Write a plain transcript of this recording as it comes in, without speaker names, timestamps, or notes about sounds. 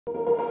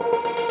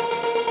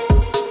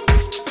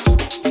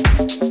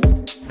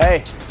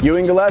Hey,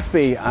 Ewing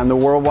Gillaspy. I'm the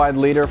worldwide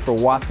leader for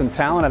Watson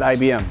Talent at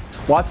IBM.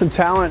 Watson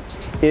Talent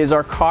is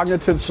our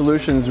cognitive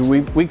solutions.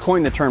 We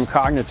coined the term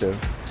cognitive,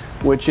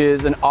 which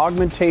is an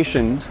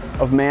augmentation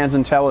of man's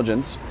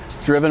intelligence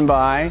driven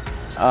by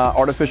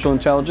artificial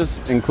intelligence,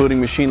 including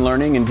machine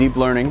learning and deep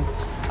learning,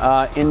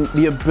 in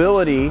the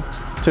ability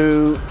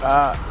to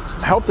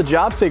help the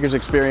job seekers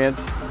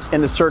experience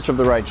in the search of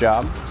the right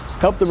job,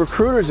 help the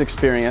recruiters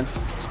experience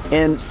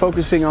in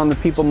focusing on the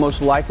people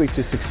most likely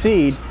to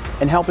succeed,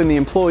 and helping the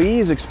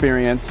employees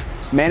experience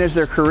manage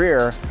their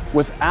career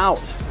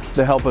without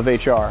the help of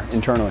HR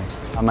internally.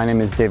 My name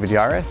is David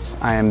Yarus.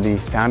 I am the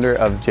founder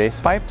of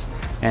JSwipe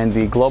and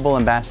the global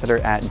ambassador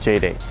at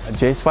JDate.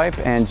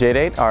 JSwipe and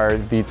JDate are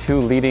the two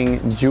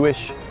leading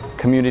Jewish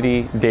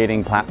community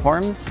dating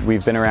platforms.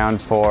 We've been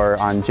around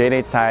for, on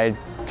JDate side,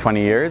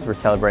 20 years. We're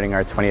celebrating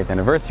our 20th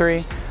anniversary.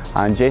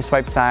 On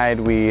JSwipe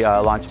side, we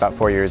launched about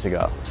 4 years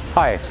ago.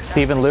 Hi,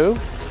 Stephen Liu.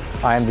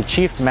 I am the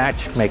Chief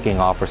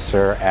Matchmaking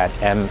Officer at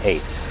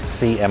M8,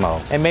 CMO.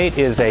 M8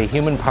 is a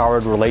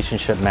human-powered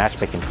relationship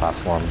matchmaking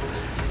platform.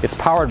 It's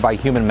powered by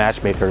human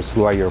matchmakers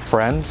who are your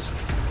friends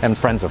and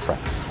friends of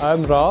friends.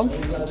 I'm Ram,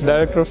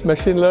 Director of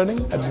Machine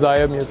Learning at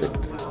Zaya Music.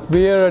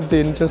 We are at the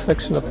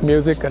intersection of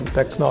music and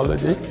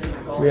technology.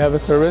 We have a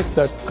service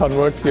that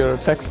converts your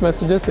text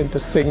messages into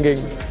singing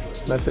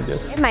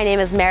messages. My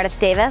name is Meredith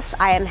Davis.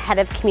 I am Head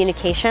of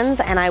Communications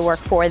and I work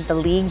for the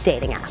League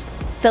dating app.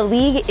 The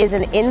League is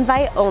an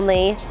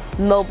invite-only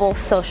mobile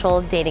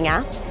social dating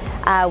app.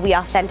 We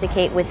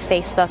authenticate with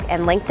Facebook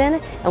and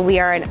LinkedIn, and we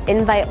are an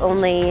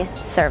invite-only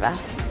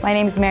service. My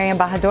name is Miriam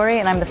Bahawdory,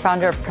 and I'm the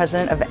founder and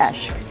president of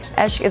ESHQ.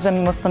 ESHQ is a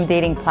Muslim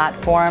dating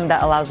platform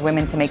that allows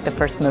women to make the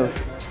first move.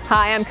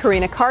 Hi, I'm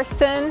Karinna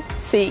Karsten,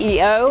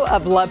 CEO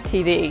of Love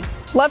TV.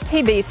 Love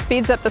TV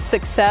speeds up the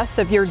success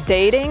of your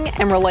dating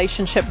and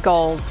relationship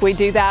goals. We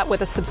do that with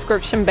a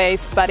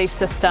subscription-based buddy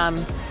system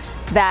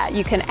that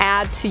you can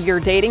add to your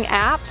dating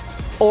app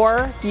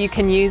or you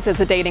can use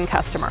as a dating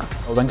customer.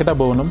 Venkata,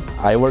 Bhuvanam.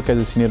 I work as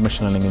a senior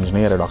machine learning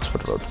engineer at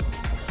Oxford Road.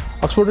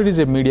 Oxford Road is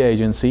a media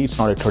agency. It's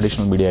not a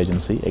traditional media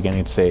agency.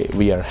 Again,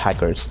 we are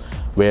hackers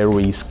where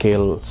we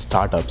scale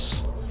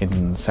startups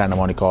in Santa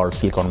Monica or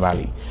Silicon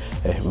Valley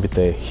with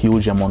a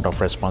huge amount of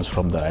response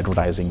from the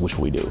advertising which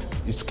we do.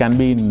 It can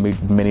be in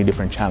many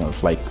different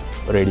channels like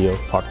radio,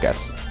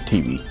 podcasts,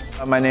 TV.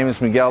 My name is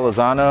Miguel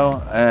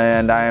Lozano,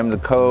 and I am the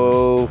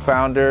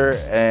co-founder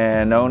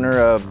and owner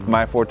of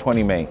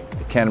My420Mate,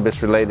 a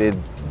cannabis-related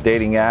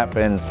dating app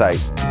and site.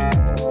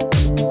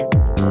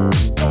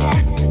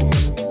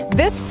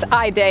 This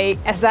iDate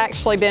has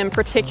actually been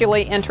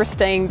particularly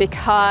interesting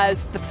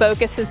because the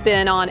focus has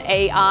been on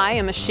AI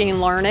and machine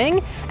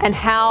learning and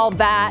how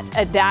that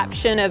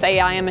adaptation of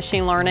AI and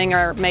machine learning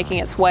are making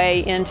its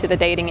way into the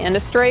dating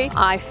industry.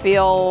 I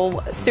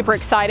feel super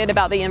excited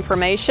about the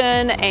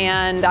information,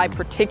 and I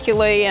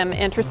particularly am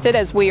interested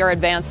as we are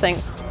advancing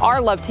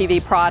our Love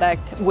TV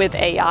product with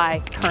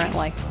AI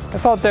currently. I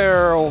felt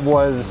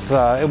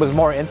it was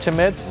more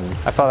intimate.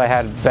 I felt I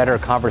had better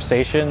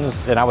conversations,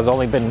 and I was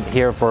only been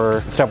here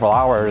for several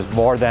hours,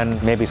 more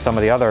than maybe some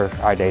of the other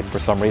iDates for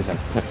some reason.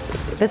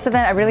 This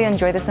event, I really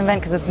enjoy this event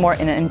because it's more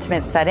in an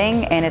intimate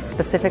setting, and it's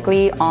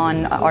specifically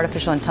on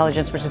artificial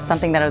intelligence, which is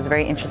something that I was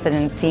very interested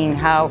in seeing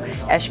how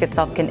ESHQ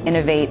itself can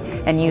innovate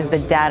and use the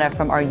data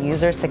from our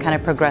users to kind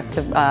of progress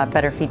to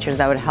better features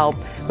that would help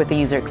with the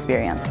user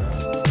experience.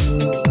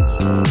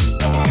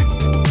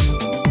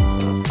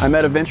 I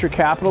met a venture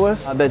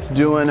capitalist that's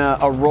doing a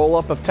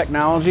roll-up of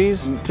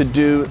technologies to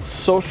do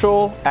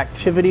social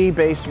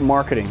activity-based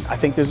marketing. I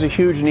think there's a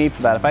huge need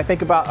for that. If I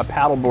think about a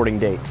paddleboarding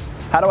date,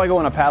 how do I go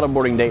on a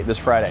paddleboarding date this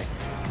Friday?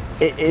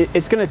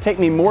 It's going to take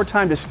me more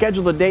time to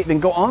schedule the date than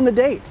go on the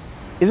date.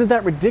 Isn't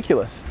that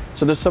ridiculous?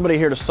 So there's somebody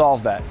here to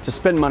solve that, to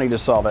spend money to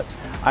solve it.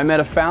 I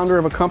met a founder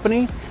of a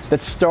company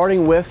that's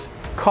starting with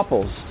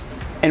couples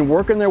and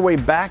working their way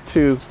back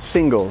to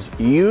singles,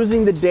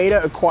 using the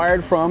data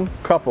acquired from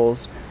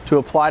couples to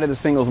apply to the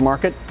singles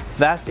market.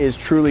 That is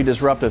truly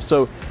disruptive.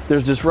 So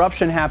there's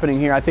disruption happening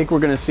here. I think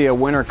we're going to see a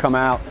winner come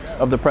out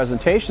of the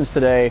presentations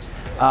today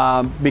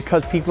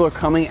because people are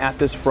coming at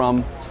this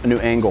from a new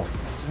angle.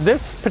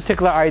 This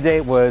particular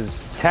iDate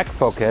was tech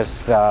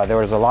focused. There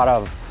was a lot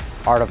of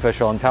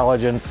artificial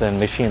intelligence and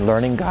machine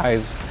learning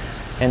guys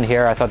in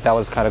here. I thought that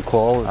was kind of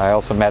cool. I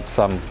also met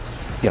some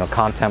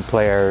content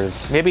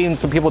players, maybe even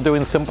some people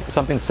doing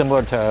something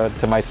similar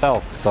to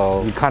myself.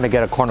 So you kind of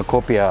get a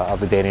cornucopia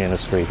of the dating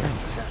industry here.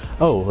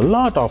 Oh, a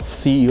lot of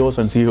CEOs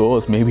and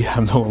COOs, maybe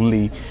I'm the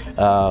only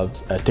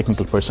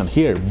technical person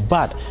here,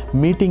 but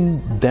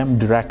meeting them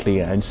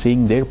directly and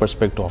seeing their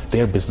perspective of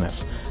their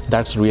business,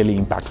 that's really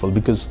impactful,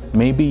 because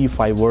maybe if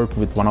I work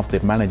with one of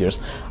their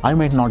managers, I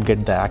might not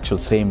get the actual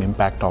same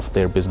impact of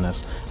their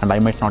business, and I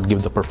might not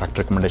give the perfect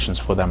recommendations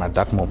for them at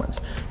that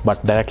moment.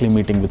 But directly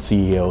meeting with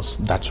CEOs,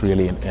 that's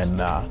really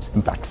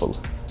impactful.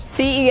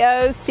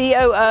 CEOs,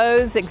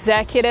 COOs,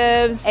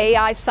 executives,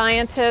 AI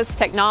scientists,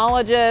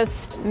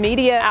 technologists,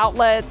 media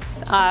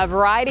outlets, a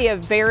variety of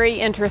very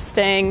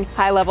interesting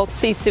high-level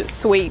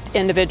C-suite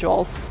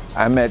individuals.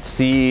 I met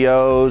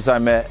CEOs, I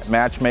met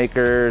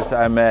matchmakers,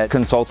 I met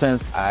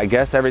consultants. I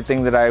guess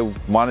everything that I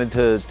wanted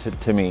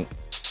to meet.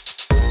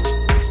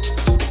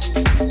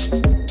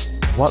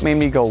 What made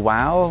me go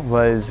wow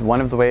was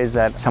one of the ways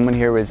that someone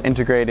here was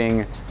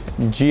integrating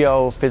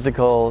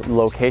geophysical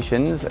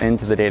locations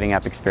into the dating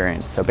app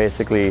experience. So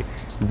basically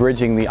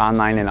bridging the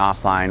online and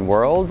offline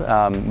world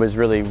was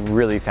really,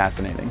 really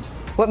fascinating.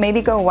 What made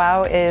me go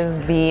wow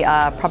is the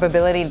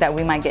probability that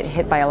we might get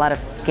hit by a lot of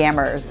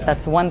scammers.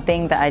 That's one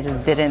thing that I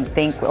just didn't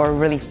think or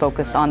really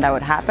focused on that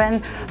would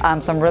happen.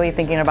 So I'm really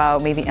thinking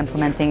about maybe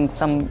implementing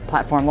some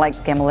platform like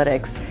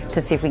Scamalytics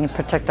to see if we can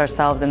protect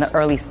ourselves in the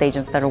early stage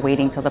instead of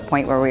waiting till the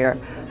point where we are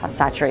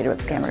saturated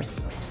with scammers.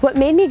 What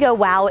made me go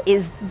wow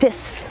is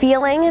this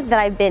feeling that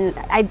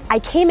I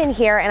came in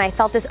here and I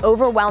felt this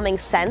overwhelming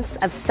sense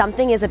of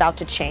something is about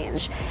to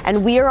change.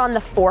 And we are on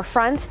the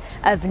forefront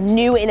of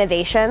new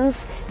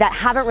innovations that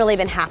haven't really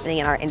been happening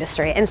in our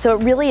industry. And so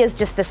it really is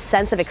just this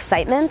sense of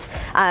excitement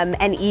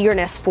and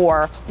eagerness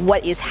for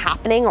what is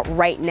happening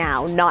right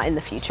now, not in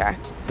the future.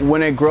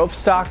 When a growth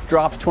stock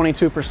drops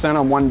 22%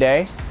 on one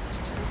day,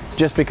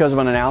 just because of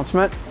an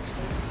announcement,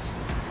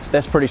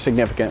 that's pretty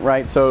significant,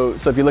 right? So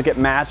if you look at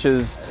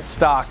Match's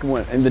stock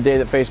in the day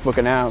that Facebook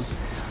announced,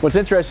 what's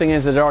interesting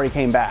is it already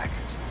came back.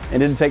 It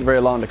didn't take very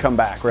long to come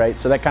back, right?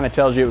 So that kind of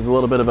tells you it was a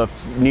little bit of a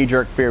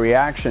knee-jerk fear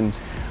reaction.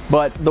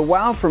 But the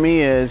wow for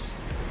me is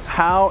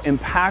how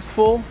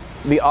impactful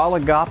the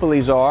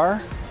oligopolies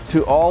are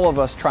to all of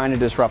us trying to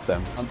disrupt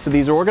them. So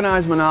these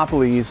organized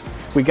monopolies,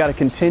 we got to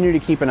continue to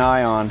keep an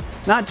eye on,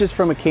 not just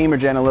from a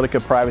Cambridge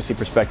Analytica privacy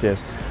perspective,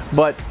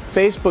 but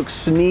Facebook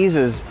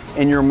sneezes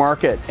in your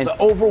market and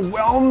the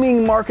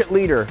overwhelming market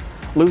leader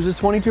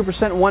loses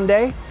 22% in one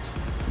day.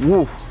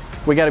 Woo,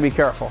 we got to be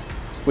careful.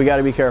 We got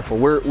to be careful.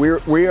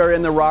 We are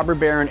in the robber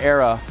baron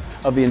era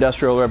of the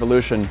Industrial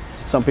Revolution.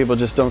 Some people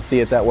just don't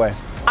see it that way.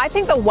 I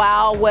think the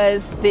wow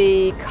was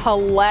the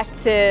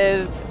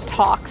collective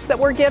talks that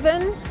were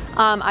given.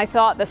 I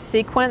thought the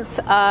sequence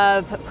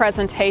of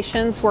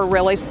presentations were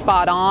really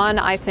spot on.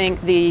 I think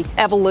the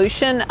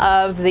evolution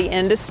of the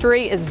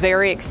industry is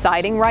very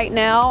exciting right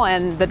now,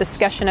 and the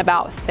discussion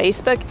about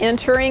Facebook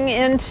entering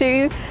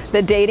into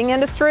the dating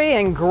industry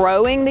and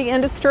growing the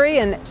industry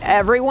and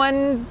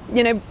everyone,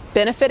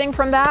 benefiting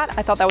from that,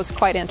 I thought that was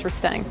quite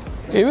interesting.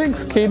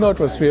 Ewing's keynote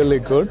was really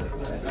good.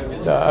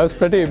 I was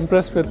pretty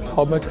impressed with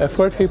how much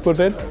effort he put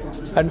in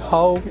and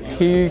how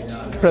he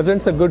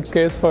presents a good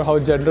case for how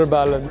gender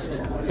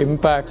balance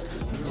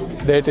impacts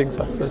dating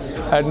success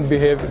and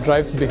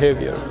drives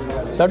behavior.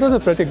 That was a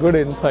pretty good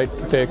insight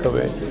to take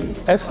away.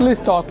 Esli's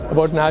talked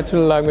about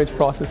natural language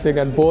processing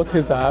and both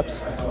his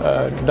apps.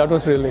 That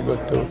was really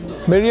good too.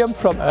 Miriam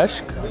from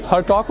ESHQ,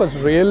 her talk was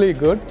really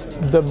good.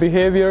 The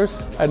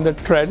behaviors and the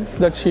trends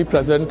that she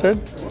presented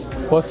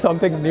was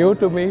something new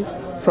to me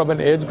from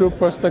an age group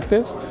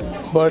perspective,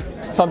 but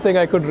something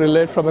I could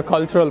relate from a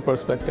cultural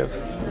perspective.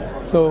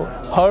 So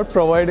her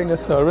providing a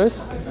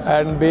service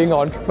and being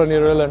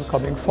entrepreneurial and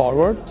coming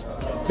forward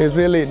is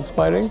really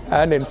inspiring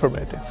and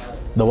informative.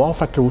 The wow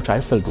factor which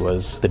I felt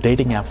was the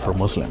dating app for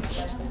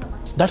Muslims.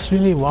 That's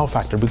really a wow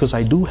factor because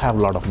I do have a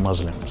lot of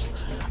Muslims,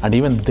 and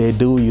even they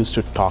do used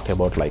to talk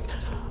about like,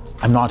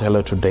 I'm not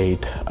allowed to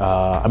date,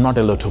 I'm not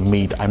allowed to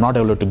meet, I'm not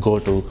allowed to go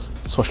to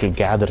social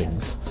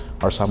gatherings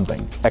or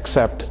something,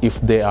 except if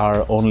they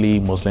are only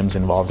Muslims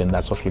involved in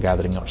that social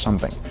gathering or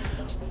something.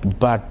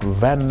 But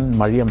when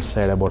Miriam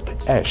said about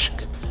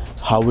ESHQ,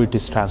 how it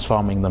is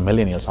transforming the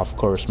millennials, of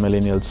course,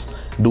 millennials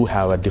do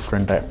have a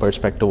different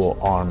perspective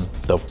on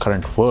the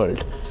current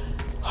world,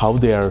 how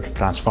they are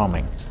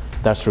transforming.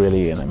 That's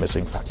really an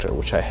amazing factor,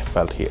 which I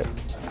felt here.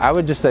 I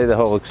would just say the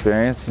whole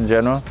experience in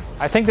general.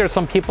 I think there's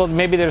some people,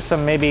 maybe there's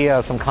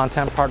some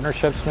content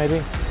partnerships,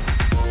 maybe.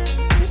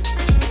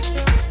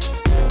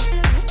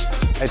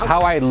 It's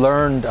how I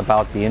learned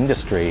about the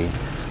industry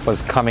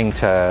was coming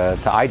to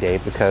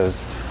iDate,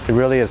 because it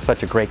really is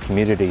such a great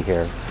community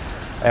here.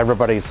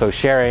 Everybody's so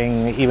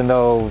sharing, even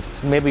though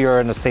maybe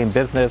you're in the same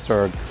business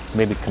or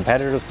maybe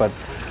competitors, but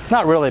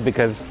not really,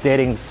 because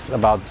dating's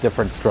about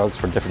different strokes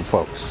for different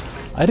folks.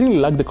 I really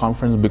like the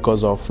conference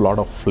because of a lot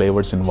of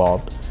flavors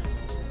involved.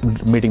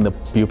 Meeting the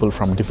people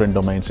from different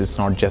domains, it's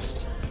not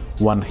just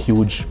one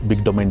huge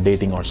big domain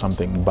dating or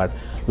something, but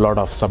a lot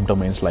of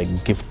subdomains like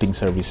gifting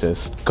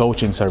services,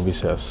 coaching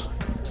services,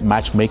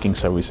 matchmaking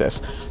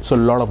services. So a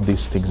lot of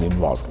these things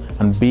involved.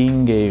 And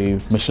being a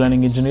machine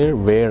learning engineer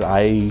where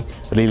I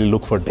really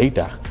look for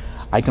data,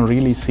 I can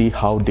really see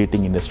how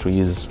dating industry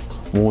is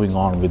moving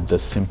on with the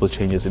simple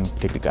changes in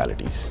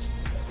technicalities.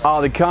 Oh,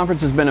 the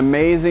conference has been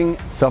amazing.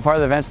 So far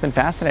the event's been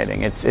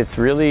fascinating. It's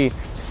really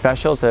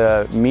special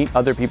to meet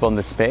other people in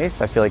the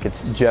space. I feel like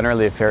it's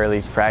generally a fairly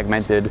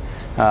fragmented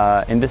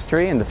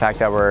industry, and the fact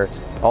that we're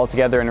all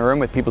together in a room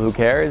with people who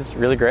care is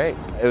really great.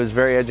 It was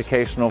very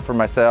educational for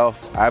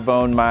myself. I've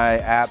owned my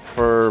app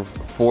for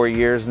 4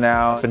 years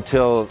now.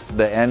 Until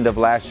the end of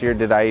last year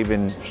did I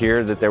even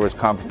hear that there was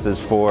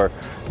conferences for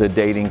the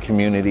dating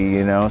community,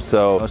 you know.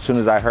 So as soon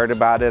as I heard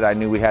about it, I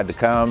knew we had to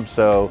come,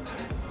 so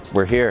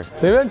we're here.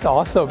 The event's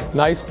awesome.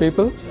 Nice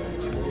people,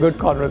 good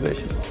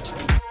conversations.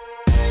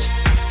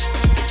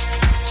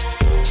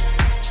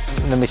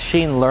 The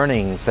machine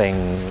learning thing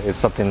is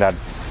something that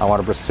I want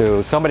to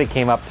pursue. Somebody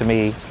came up to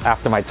me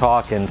after my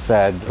talk and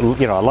said,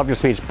 you know, I love your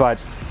speech,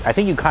 but I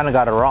think you kind of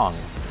got it wrong.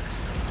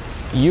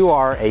 You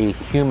are a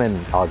human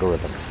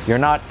algorithm.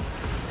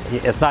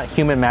 It's not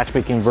human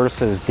matchmaking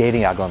versus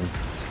dating algorithm.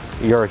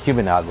 You're a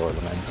human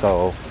algorithm. And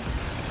so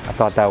I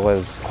thought that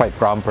was quite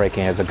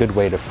groundbreaking as a good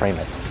way to frame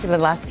it. The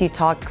last few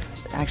talks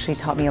actually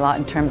taught me a lot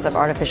in terms of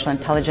artificial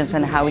intelligence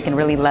and how we can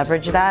really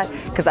leverage that,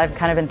 because I've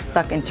kind of been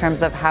stuck in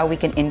terms of how we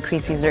can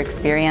increase user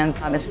experience,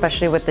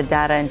 especially with the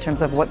data in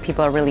terms of what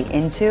people are really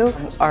into.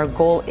 Our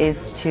goal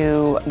is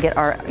to get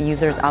our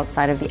users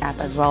outside of the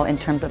app as well in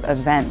terms of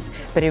events,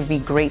 but it would be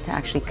great to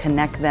actually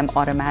connect them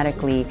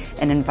automatically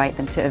and invite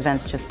them to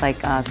events just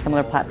like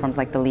similar platforms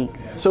like the League.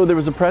 So there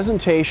was a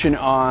presentation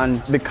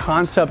on the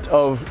concept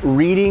of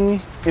reading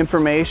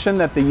information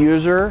that the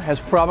user has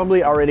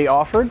probably already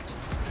offered,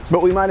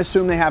 but we might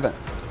assume they haven't.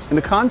 And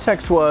the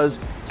context was,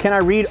 can I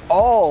read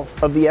all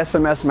of the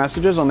SMS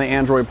messages on the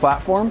Android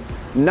platform,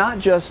 not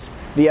just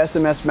the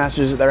SMS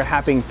messages that are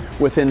happening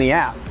within the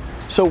app?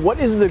 So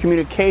what is the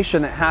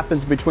communication that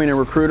happens between a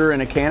recruiter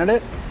and a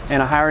candidate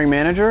and a hiring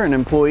manager and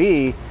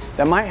employee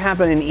that might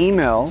happen in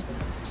email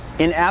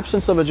in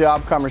absence of a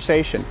job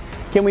conversation?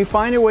 Can we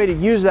find a way to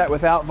use that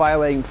without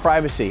violating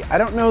privacy? I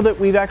don't know that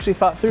we've actually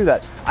thought through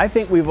that. I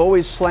think we've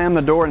always slammed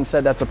the door and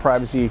said that's a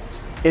privacy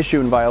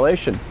issue and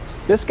violation.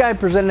 This guy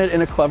presented it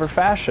in a clever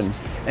fashion.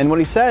 And what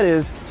he said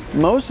is,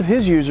 most of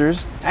his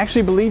users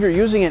actually believe you're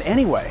using it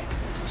anyway.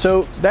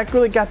 So that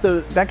really got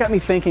me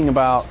thinking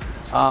about,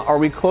 are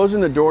we closing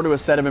the door to a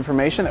set of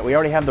information that we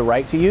already have the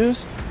right to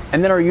use,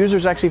 and that our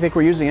users actually think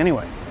we're using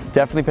anyway?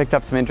 Definitely picked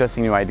up some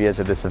interesting new ideas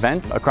at this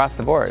event across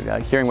the board.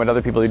 Hearing what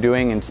other people are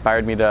doing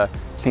inspired me to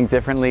think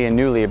differently and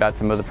newly about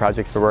some of the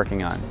projects we're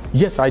working on.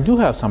 Yes, I do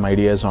have some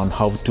ideas on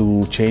how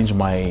to change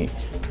my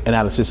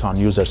analysis on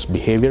users'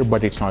 behavior,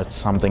 but it's not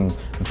something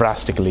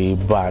drastically.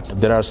 But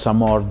there are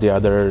some of the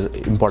other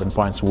important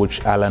points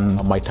which Alan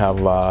might have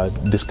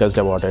discussed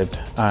about it,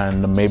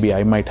 and maybe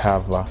I might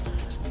have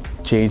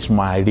changed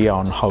my idea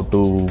on how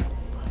to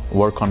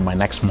work on my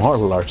next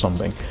model or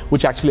something,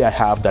 which actually I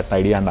have that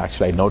idea and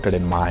actually I noted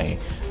in my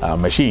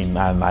machine,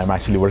 and I'm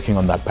actually working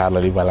on that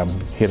parallelly while I'm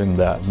hearing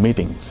the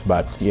meetings.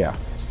 But yeah.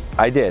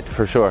 I did,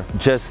 for sure.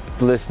 Just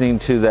listening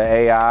to the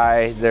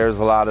AI, there's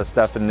a lot of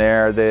stuff in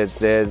there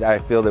that I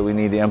feel that we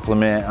need to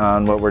implement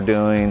on what we're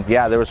doing.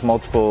 Yeah, there was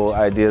multiple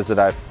ideas that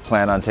I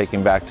plan on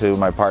taking back to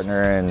my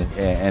partner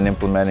and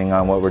implementing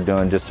on what we're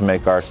doing just to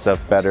make our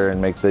stuff better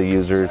and make the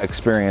user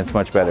experience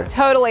much better.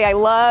 Totally, I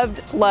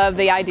loved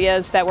the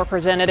ideas that were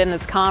presented in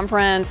this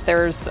conference.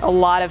 There's a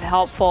lot of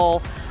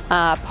helpful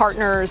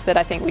partners that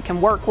I think we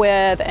can work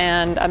with,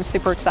 and I'm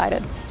super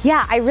excited.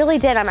 Yeah, I really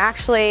did. I'm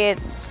actually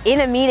in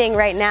a meeting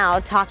right now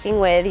talking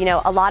with,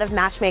 a lot of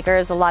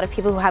matchmakers, a lot of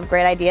people who have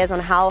great ideas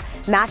on how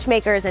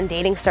matchmakers and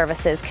dating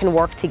services can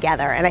work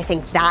together. And I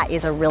think that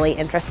is a really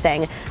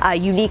interesting,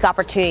 unique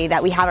opportunity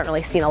that we haven't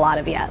really seen a lot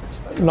of yet.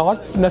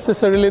 Not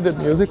necessarily the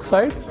music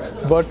side,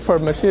 but for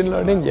machine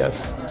learning,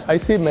 yes. I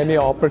see many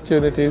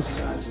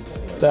opportunities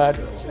that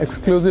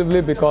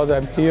exclusively because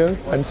I'm here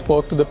and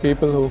spoke to the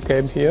people who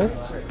came here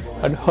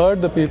and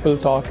heard the people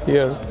talk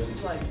here,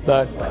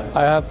 that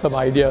I have some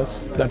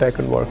ideas that I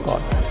can work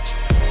on.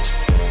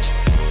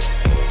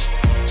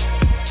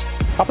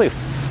 Probably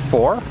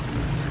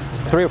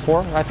 3 or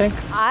 4, I think.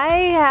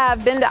 I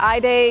have been to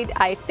iDate,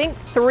 I think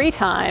 3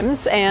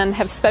 times, and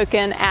have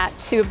spoken at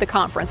 2 of the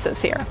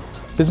conferences here.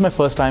 This is my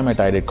first time at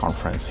iDate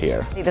conference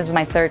here. This is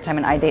my 3rd time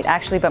in iDate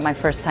actually, but my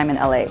first time in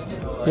LA.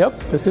 Yep,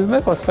 this is my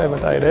first time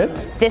at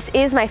iDate. This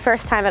is my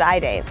first time at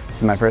iDate. This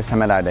is my first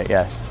time at iDate,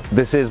 yes.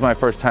 This is my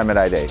first time at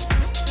iDate.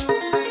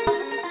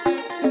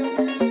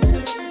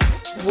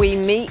 We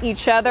meet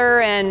each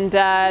other and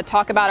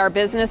talk about our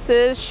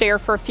businesses, share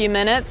for a few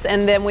minutes,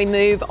 and then we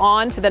move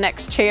on to the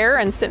next chair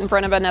and sit in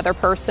front of another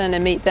person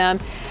and meet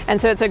them.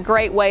 And so it's a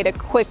great way to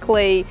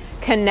quickly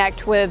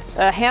connect with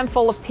a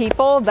handful of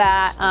people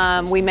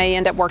that we may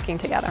end up working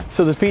together.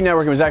 So the speed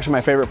networking was actually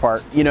my favorite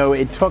part.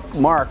 It took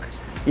Mark,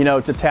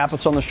 to tap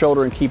us on the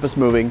shoulder and keep us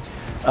moving.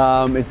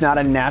 It's not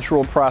a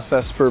natural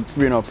process for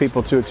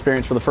people to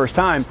experience for the first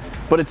time,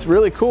 but it's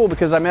really cool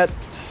because I met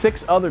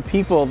 6 other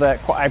people that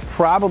I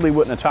probably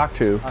wouldn't have talked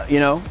to,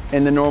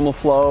 in the normal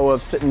flow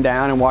of sitting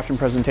down and watching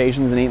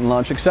presentations and eating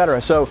lunch,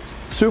 etc. So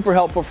super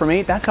helpful for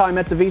me. That's how I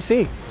met the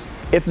VC.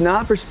 If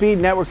not for speed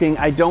networking,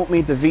 I don't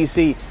meet the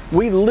VC.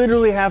 We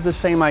literally have the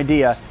same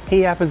idea. He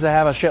happens to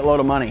have a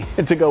shitload of money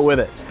to go with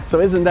it. So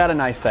isn't that a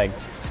nice thing?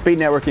 Speed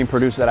networking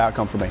produced that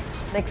outcome for me.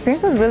 The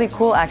experience was really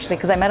cool actually,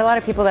 because I met a lot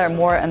of people that are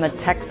more on the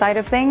tech side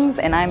of things,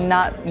 and I'm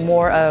not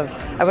more of,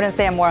 I wouldn't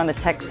say I'm more on the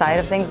tech side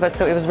of things, but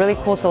so it was really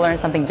cool to learn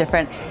something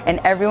different, and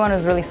everyone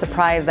was really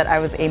surprised that I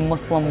was a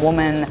Muslim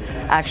woman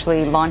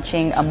actually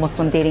launching a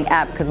Muslim dating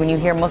app, because when you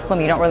hear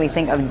Muslim, you don't really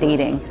think of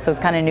dating. So it's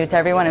kind of new to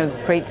everyone. It was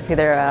great to see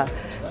their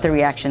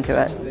reaction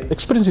to it. The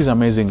experience is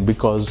amazing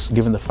because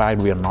given the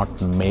fact we are not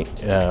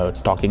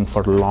talking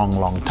for a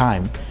long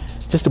time,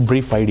 just a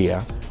brief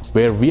idea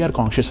where we are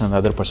conscious and the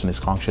other person is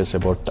conscious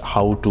about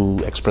how to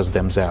express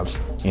themselves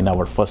in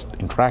our first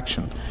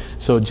interaction.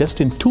 So just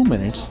in 2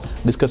 minutes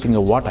discussing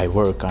what I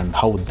work and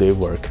how they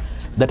work,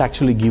 that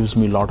actually gives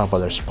me a lot of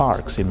other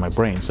sparks in my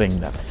brain saying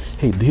that,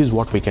 hey, this is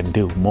what we can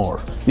do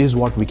more. This is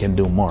what we can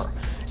do more.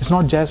 It's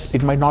not just,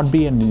 it might not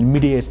be an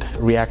immediate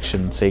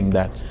reaction saying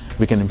that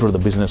we can improve the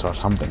business or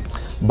something,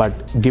 but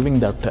giving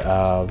that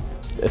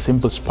a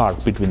simple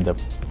spark between the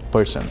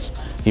persons,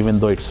 even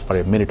though it's for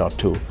a minute or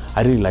two.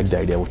 I really like the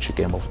idea which you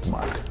came up with,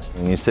 Mark.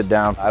 And you sit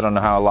down, I don't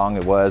know how long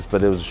it was,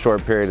 but it was a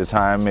short period of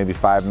time, maybe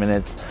 5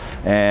 minutes,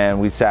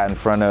 and we sat in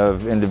front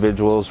of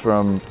individuals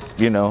from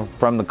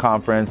the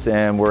conference,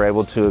 and we're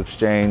able to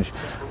exchange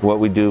what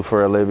we do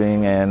for a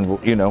living and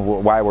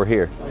why we're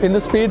here. In the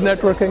speed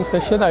networking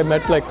session, I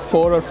met like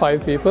 4 or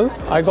 5 people.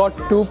 I got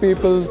 2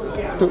 people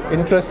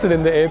interested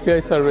in the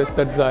API service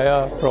that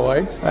Zaya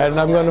provides, and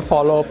I'm going to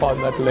follow up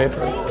on that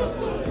later.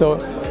 So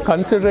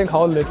considering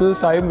how little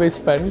time we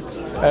spent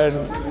and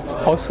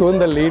how soon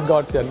the lead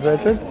got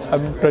generated,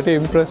 I'm pretty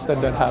impressed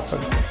that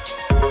happened.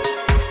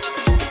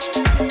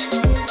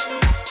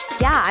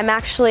 Yeah, I'm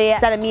actually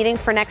set a meeting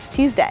for next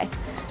Tuesday.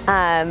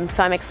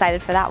 So I'm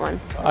excited for that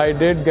one. I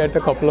did get a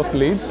couple of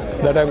leads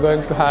that I'm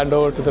going to hand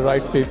over to the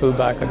right people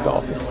back at the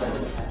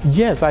office.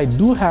 Yes, I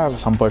do have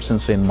some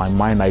persons in my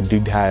mind. I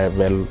did have,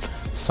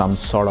 some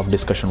sort of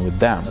discussion with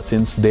them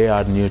since they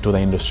are new to the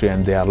industry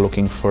and they are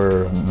looking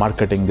for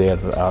marketing their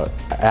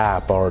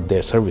app or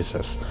their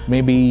services.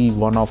 Maybe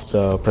one of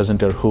the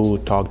presenter who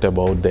talked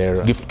about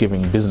their gift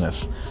giving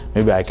business,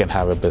 maybe I can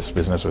have a best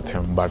business with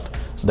him, but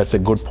that's a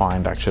good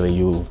point actually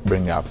you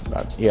bring up.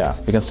 But yeah,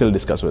 we can still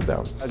discuss with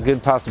them. A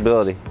good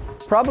possibility.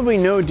 Probably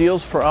no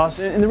deals for us,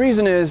 and the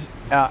reason is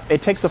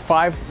it takes a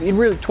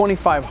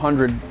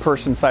 2,500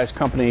 person sized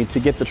company to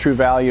get the true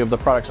value of the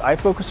products I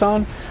focus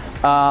on.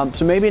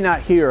 So maybe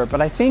not here,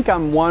 but I think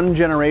I'm one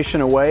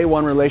generation away,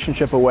 one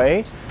relationship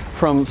away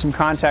from some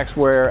contacts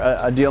where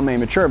a deal may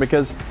mature,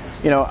 because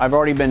I've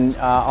already been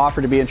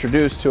offered to be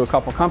introduced to a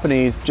couple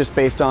companies just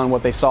based on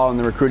what they saw in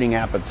the recruiting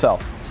app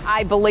itself.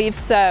 I believe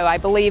so. I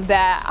believe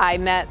that I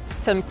met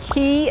some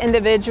key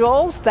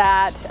individuals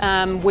that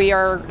we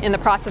are in the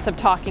process of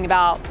talking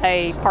about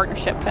a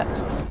partnership with.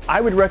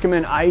 I would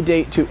recommend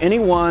iDate to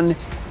anyone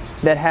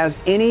that has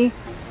any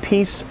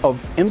piece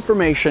of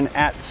information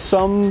at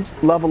some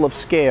level of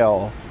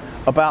scale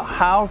about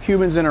how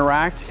humans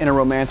interact in a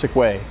romantic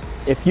way.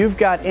 If you've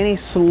got any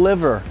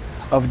sliver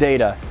of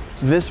data,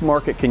 this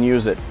market can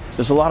use it.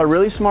 There's a lot of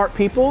really smart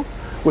people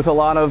with a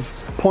lot of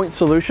point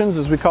solutions,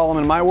 as we call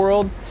them in my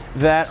world,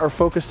 that are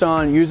focused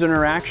on user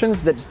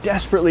interactions that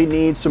desperately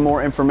need some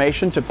more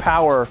information to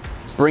power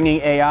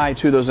bringing AI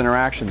to those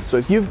interactions. So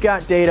if you've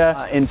got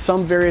data in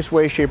some various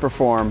way, shape, or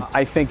form,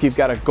 I think you've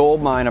got a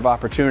gold mine of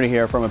opportunity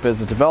here from a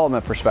business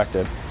development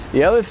perspective.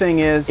 The other thing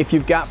is, if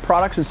you've got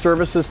products and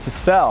services to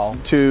sell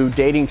to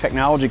dating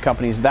technology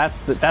companies,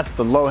 that's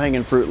the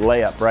low-hanging fruit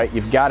layup, right?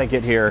 You've got to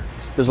get here.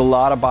 There's a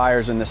lot of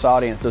buyers in this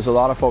audience. There's a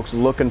lot of folks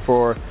looking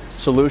for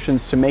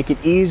solutions to make it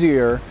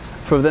easier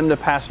for them to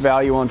pass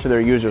value on to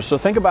their users. So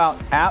think about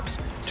apps,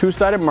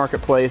 two-sided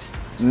marketplace,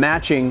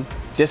 matching,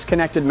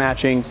 disconnected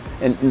matching,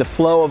 and the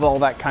flow of all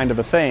that kind of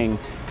a thing.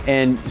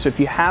 And so if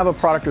you have a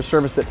product or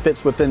service that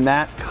fits within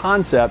that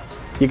concept,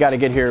 you got to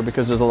get here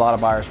because there's a lot of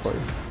buyers for you.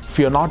 If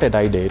you're not at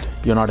iDate,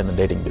 you're not in the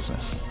dating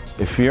business.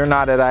 If you're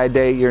not at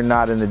iDate, you're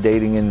not in the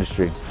dating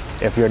industry.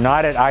 If you're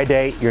not at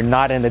iDate, you're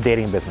not in the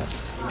dating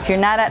business. If you're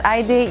not at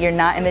iDate, you're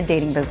not in the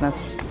dating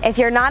business. If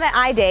you're not at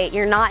iDate,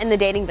 you're not in the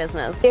dating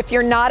business. If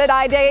you're not at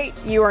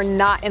iDate, you are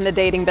not in the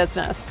dating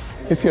business.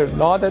 If you're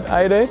not at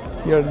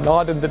iDate, you're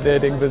not in the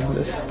dating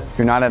business. If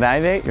you're not at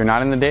iDate, you're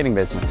not in the dating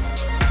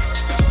business.